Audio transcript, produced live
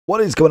What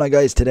is going on,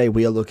 guys? Today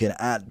we are looking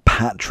at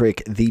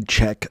Patrick, the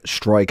Czech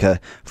striker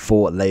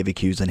for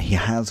Leverkusen. He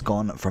has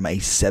gone from a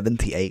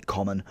 78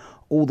 common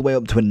all the way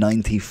up to a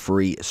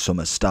 93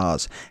 summer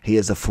stars. He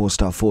is a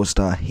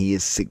 4-star. He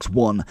is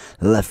 6'1",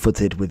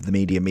 left-footed with the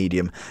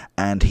medium,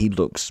 and he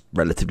looks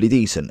relatively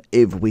decent.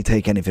 If we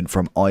take anything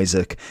from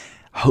Isaac,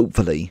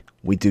 hopefully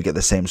we do get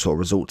the same sort of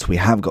results. We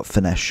have got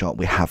finesse shot,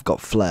 we have got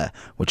flair,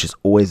 which is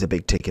always a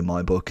big tick in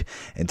my book.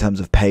 In terms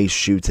of pace,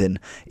 shooting,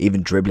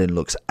 even dribbling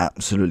looks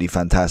absolutely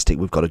fantastic.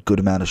 We've got a good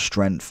amount of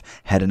strength,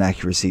 head and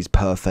accuracy is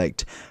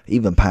perfect,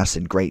 even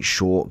passing, great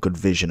short, good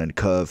vision and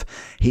curve.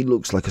 He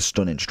looks like a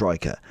stunning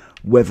striker.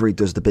 Whether he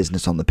does the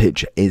business on the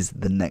pitch is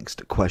the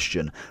next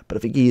question, but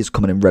I think he is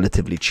coming in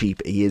relatively cheap.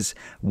 He is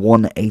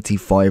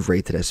 185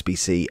 rated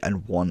SBC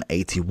and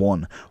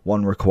 181.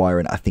 One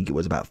requiring, I think it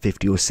was about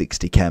 50 or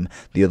 60 chem,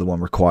 the other one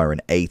requiring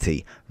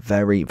 80.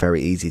 Very,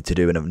 very easy to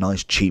do, and a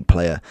nice cheap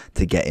player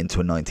to get into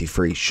a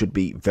 93. Should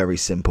be very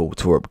simple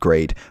to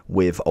upgrade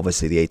with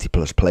obviously the 80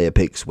 plus player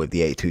picks, with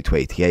the 82 to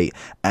 88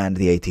 and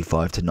the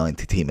 85 to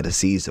 90 team of the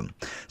season.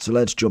 So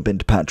let's jump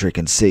into Patrick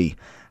and see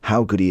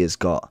how good he has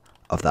got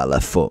of that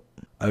left foot.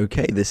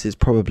 Okay, this is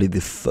probably the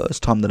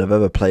first time that I've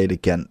ever played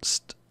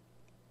against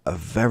a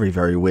very,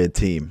 very weird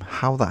team.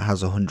 How that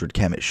has 100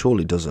 chem, it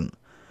surely doesn't.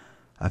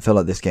 I feel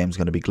like this game's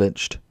going to be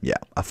glitched. Yeah,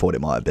 I thought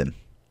it might have been.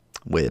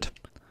 Weird.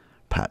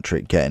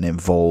 Patrick getting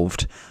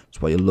involved.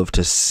 That's what you love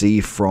to see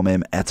from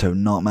him. Eto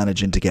not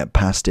managing to get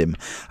past him.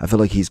 I feel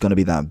like he's going to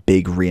be that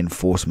big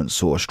reinforcement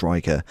sort of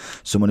striker.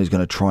 Someone who's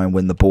going to try and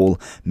win the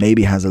ball.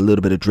 Maybe has a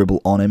little bit of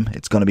dribble on him.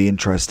 It's going to be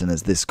interesting,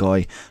 as this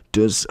guy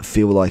does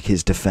feel like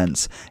his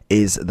defense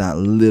is that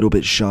little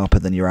bit sharper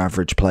than your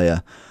average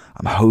player.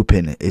 I'm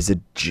hoping his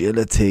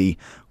agility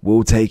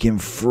will take him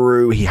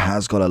through. He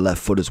has got a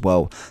left foot as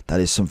well. That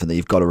is something that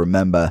you've got to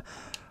remember.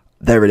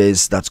 There it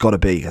is. That's got to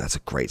be. That's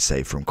a great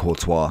save from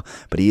Courtois.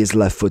 But he is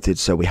left-footed,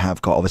 so we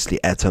have got obviously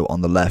Eto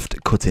on the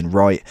left, cutting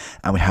right,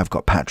 and we have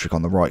got Patrick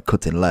on the right,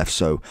 cutting left.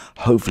 So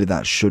hopefully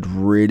that should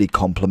really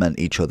complement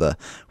each other.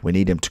 We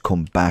need him to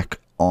come back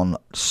on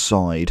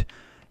side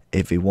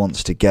if he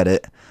wants to get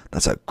it.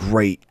 That's a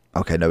great...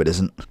 Okay, no, it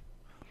isn't.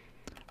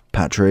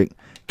 Patrick,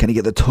 can he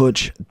get the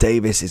touch?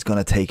 Davis is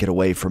going to take it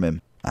away from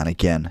him. And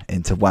again,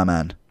 into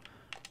Waman.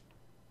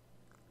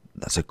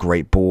 That's a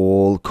great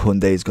ball.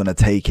 Kunde is going to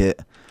take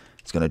it.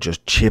 He's going to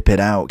just chip it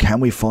out.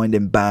 Can we find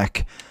him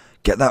back?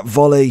 Get that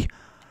volley.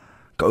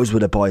 Goes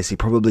with a bias. He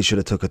probably should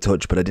have took a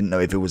touch, but I didn't know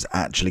if it was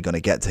actually going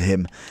to get to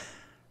him.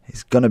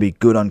 He's going to be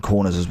good on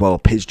corners as well.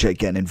 Piszczek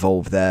getting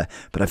involved there.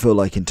 But I feel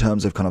like in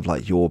terms of kind of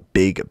like your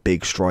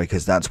big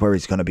strikers, that's where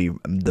he's going to be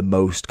the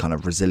most kind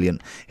of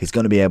resilient. He's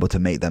going to be able to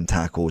make them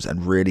tackles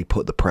and really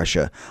put the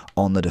pressure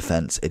on the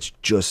defense. It's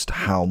just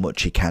how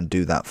much he can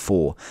do that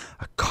for.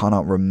 I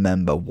cannot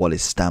remember what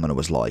his stamina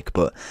was like,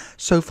 but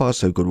so far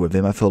so good with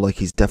him. I feel like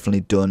he's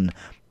definitely done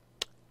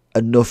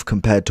enough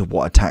compared to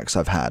what attacks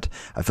I've had.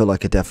 I feel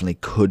like it definitely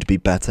could be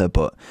better,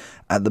 but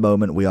at the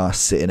moment we are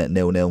sitting at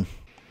 0-0.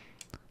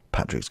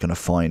 Patrick's going to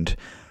find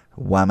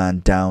Waman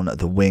down at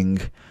the wing.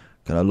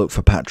 Going to look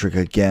for Patrick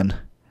again.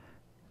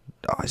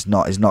 Oh, he's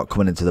not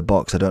coming into the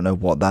box. I don't know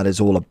what that is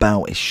all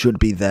about. It should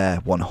be there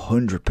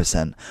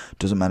 100%.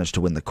 Doesn't manage to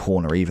win the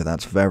corner either.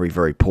 That's very,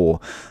 very poor.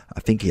 I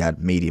think he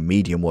had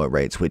medium work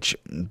rates, which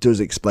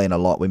does explain a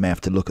lot. We may have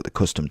to look at the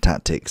custom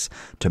tactics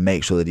to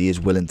make sure that he is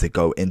willing to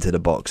go into the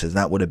boxes.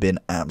 That would have been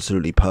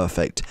absolutely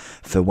perfect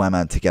for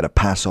Waman to get a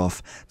pass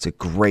off. It's a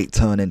great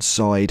turn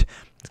inside.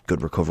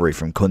 Good recovery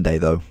from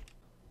Kunde though.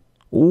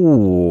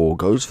 Ooh,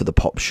 goes for the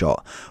pop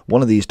shot.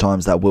 One of these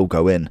times that will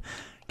go in.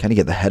 Can he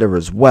get the header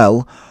as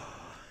well?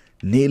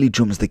 Nearly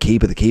jumps the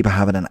keeper. The keeper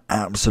having an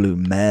absolute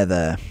mare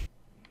there.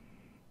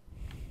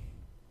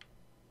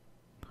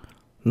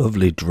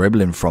 Lovely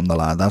dribbling from the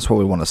lad. That's what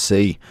we want to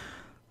see.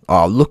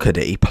 Oh, look at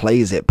it. He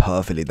plays it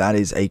perfectly. That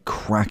is a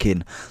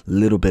cracking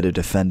little bit of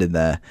defending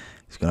there.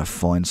 He's going to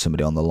find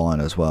somebody on the line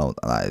as well.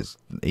 That is,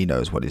 he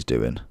knows what he's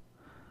doing.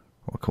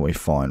 What can we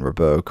find?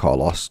 Roberto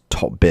Carlos.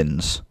 Top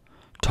bins.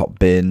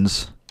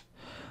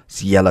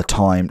 It's yellow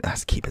time.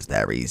 That's keeper's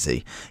there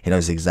easy. He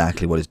knows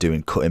exactly what he's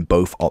doing, cutting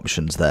both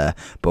options there.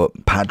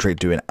 But Patrick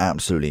doing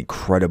absolutely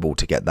incredible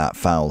to get that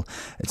foul.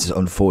 It's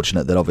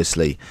unfortunate that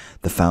obviously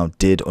the foul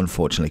did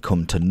unfortunately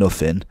come to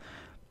nothing.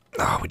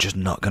 Oh, we're just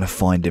not going to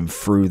find him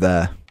through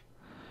there.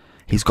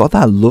 He's got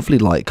that lovely,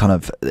 like, kind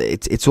of,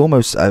 it's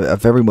almost a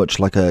very much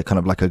like a kind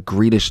of like a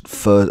Grealish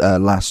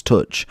last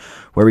touch,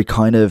 where he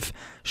kind of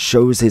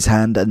shows his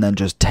hand and then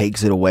just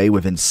takes it away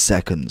within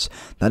seconds.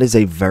 That is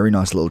a very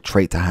nice little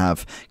trait to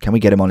have. Can we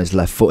get him on his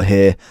left foot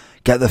here?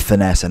 Get the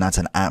finesse, and that's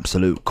an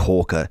absolute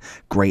corker.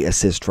 Great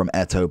assist from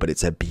Eto, but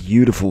it's a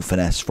beautiful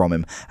finesse from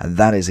him, and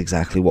that is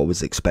exactly what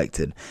was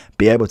expected.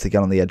 Be able to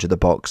get on the edge of the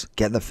box,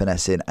 get the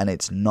finesse in, and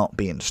it's not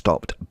being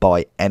stopped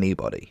by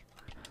anybody.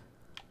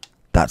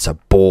 That's a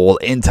ball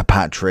into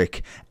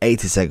Patrick.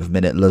 82nd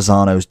minute.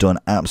 Lozano's done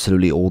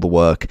absolutely all the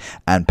work,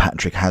 and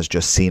Patrick has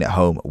just seen it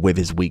home with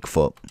his weak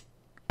foot.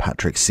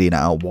 Patrick seeing it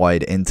out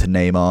wide into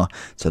Neymar.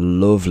 It's a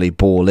lovely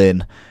ball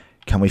in.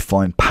 Can we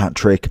find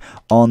Patrick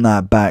on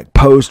that back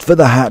post for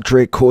the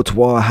hat-trick?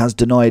 Courtois has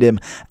denied him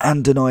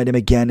and denied him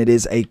again. It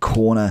is a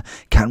corner.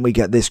 Can we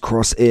get this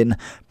cross in?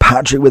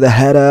 Patrick with a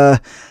header.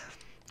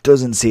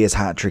 Doesn't see his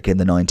hat-trick in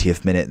the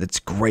 90th minute. That's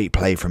great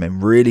play from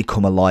him. Really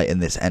come alight in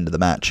this end of the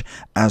match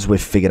as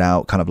we've figured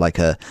out kind of like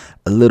a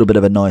little bit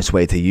of a nice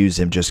way to use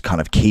him. Just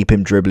kind of keep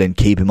him dribbling,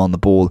 keep him on the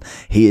ball.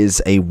 He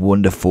is a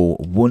wonderful,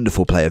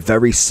 wonderful player.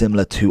 Very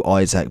similar to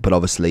Isaac, but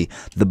obviously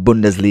the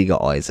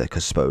Bundesliga Isaac, I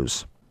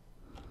suppose.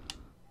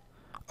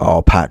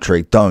 Oh,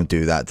 Patrick, don't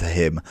do that to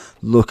him.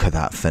 Look at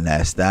that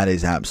finesse. That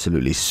is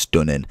absolutely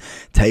stunning.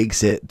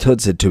 Takes it,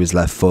 tuts it to his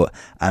left foot,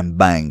 and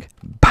bang,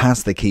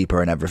 past the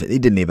keeper and everything. He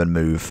didn't even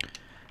move.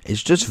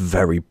 It's just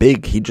very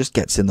big. He just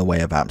gets in the way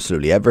of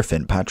absolutely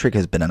everything. Patrick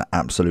has been an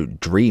absolute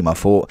dream. I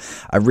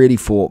really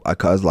thought, I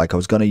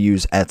was going to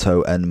use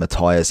Eto and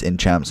Matthias in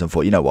champs, and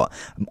thought, you know what,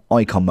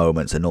 icon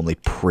moments are normally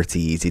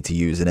pretty easy to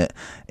use in it.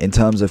 In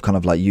terms of kind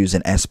of like using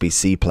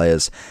SBC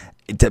players,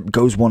 it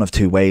goes one of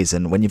two ways,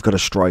 and when you've got a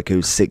striker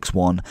who's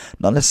 6'1",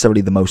 not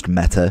necessarily the most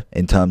meta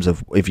in terms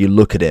of, if you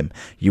look at him,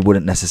 you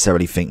wouldn't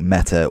necessarily think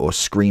meta or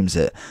screams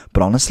it,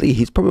 but honestly,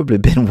 he's probably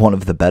been one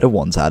of the better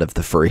ones out of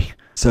the three.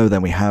 So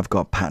then we have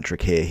got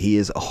Patrick here. He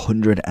is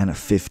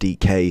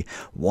 150k,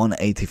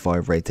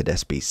 185 rated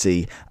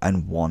SBC,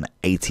 and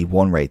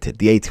 181 rated.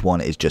 The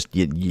 81 is just,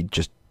 you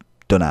just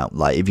done out.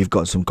 Like, if you've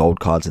got some gold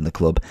cards in the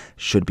club,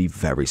 should be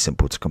very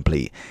simple to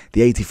complete.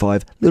 The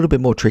 85, a little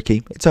bit more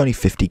tricky. It's only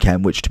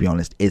 50k, which to be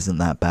honest isn't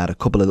that bad. A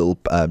couple of little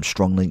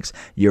strong links,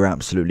 you're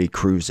absolutely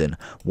cruising.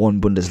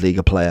 One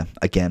Bundesliga player,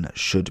 again,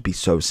 should be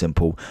so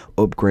simple.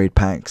 Upgrade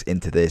packs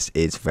into this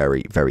is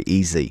very, very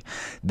easy.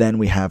 Then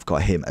we have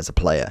got him as a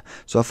player.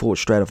 So I thought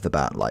straight off the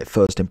bat, like,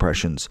 first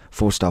impressions,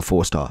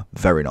 4-star,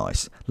 very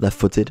nice. Left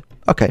footed,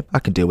 okay, I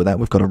can deal with that.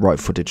 We've got a right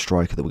footed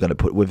striker that we're going to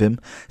put with him.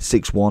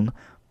 6'1".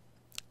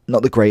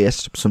 Not the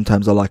greatest.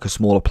 Sometimes I like a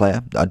smaller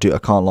player. I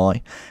can't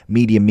lie.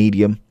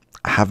 Medium.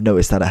 I have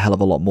noticed that a hell of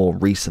a lot more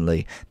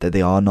recently, that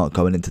they are not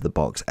going into the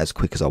box as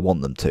quick as I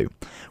want them to.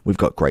 We've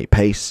got great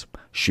pace.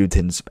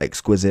 Shooting's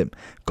exquisite.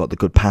 Got the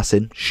good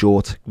passing.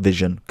 Short,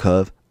 vision,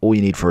 curve. All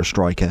you need for a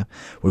striker.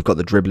 We've got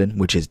the dribbling,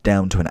 which is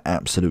down to an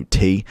absolute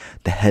T.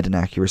 The head and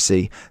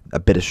accuracy, a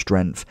bit of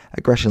strength.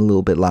 Aggression a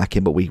little bit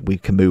lacking, but we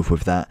can move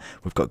with that.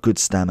 We've got good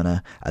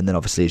stamina. And then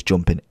obviously his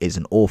jumping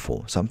isn't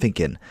awful. So I'm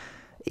thinking,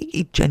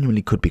 he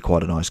genuinely could be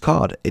quite a nice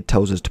card. It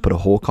tells us to put a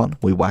hawk on.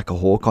 We whack a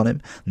hawk on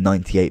him.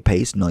 98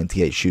 pace,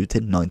 98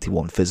 shooting,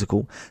 91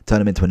 physical.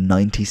 Turn him into a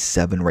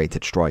 97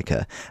 rated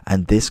striker.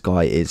 And this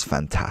guy is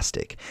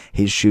fantastic.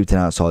 His shooting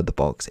outside the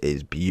box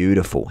is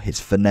beautiful. His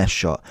finesse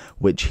shot,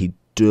 which he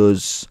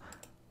does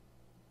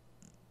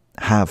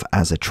have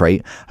as a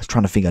trait. I was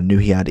trying to think, I knew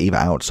he had either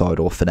outside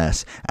or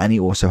finesse, and he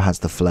also has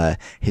the flair.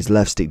 His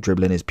left stick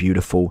dribbling is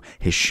beautiful.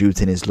 His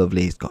shooting is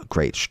lovely. He's got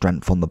great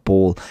strength on the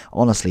ball.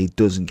 Honestly, he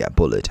doesn't get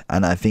bullied,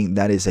 and I think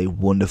that is a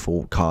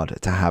wonderful card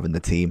to have in the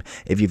team.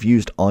 If you've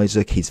used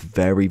Isaac, he's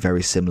very,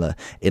 very similar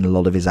in a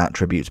lot of his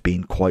attributes,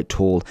 being quite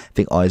tall. I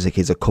think Isaac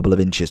is a couple of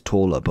inches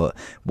taller, but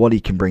what he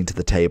can bring to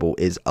the table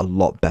is a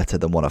lot better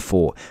than what I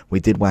thought. We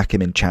did whack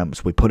him in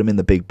champs. We put him in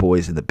the big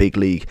boys in the big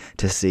league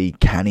to see,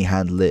 can he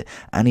handle it,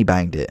 and he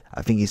banged it.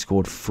 I think he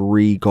scored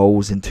 3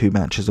 goals in 2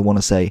 matches, I want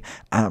to say.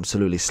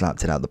 Absolutely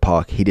slapped it out the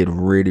park. He did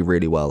really,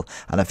 really well,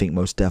 and I think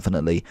most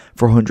definitely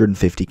for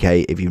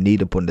 150k, if you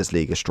need a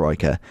Bundesliga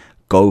striker,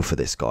 go for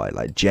this guy.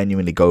 Like,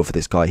 genuinely go for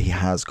this guy. He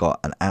has got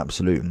an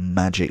absolute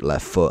magic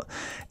left foot.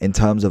 In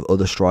terms of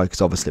other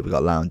strikers, obviously we've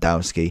got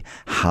Lewandowski,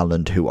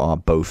 Haaland, who are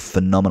both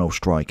phenomenal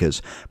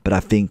strikers, but I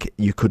think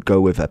you could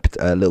go with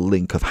a little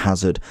link of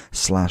Hazard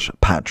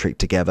 / Patrick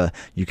together.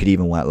 You could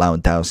even whack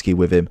Lewandowski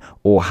with him,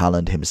 or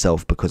Haaland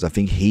himself, because I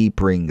think he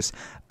brings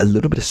a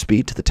little bit of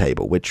speed to the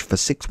table, which for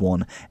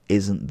 6'1"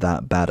 isn't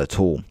that bad at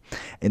all.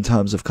 In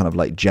terms of kind of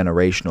like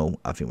generational,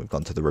 I think we've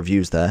gone to the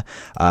reviews there.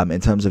 In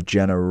terms of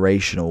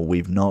generational,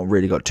 we've not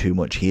really got too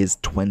much. He is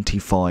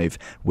 25,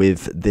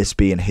 with this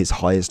being his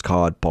highest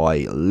card by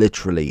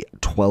literally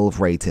 12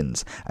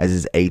 ratings, as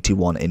his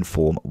 81 in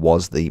form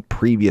was the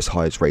previous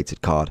highest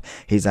rated card.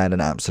 He's had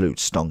an absolute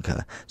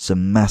stonker.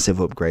 Some massive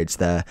upgrades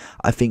there.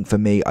 I think for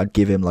me, I'd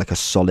give him like a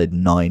solid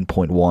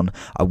 9.1.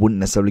 I wouldn't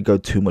necessarily go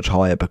too much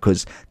higher,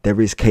 because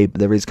there is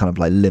kind of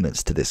like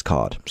limits to this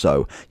card,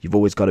 so you've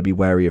always got to be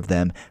wary of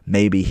them.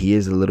 Maybe he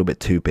is a little bit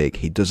too big.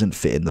 He doesn't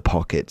fit in the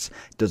pockets,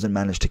 doesn't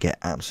manage to get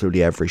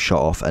absolutely every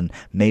shot off, and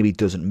maybe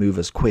doesn't move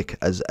as quick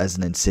as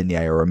an Insigne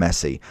or a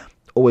Messi.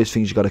 Always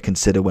things you got to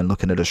consider when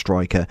looking at a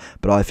striker,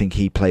 but I think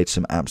he played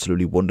some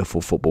absolutely wonderful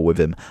football with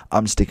him.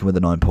 I'm sticking with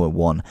the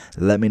 9.1.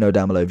 Let me know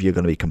down below if you're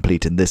going to be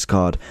completing this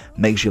card.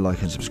 Make sure you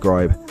like and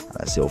subscribe.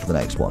 That's it all for the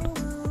next one.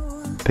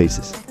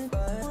 Peace.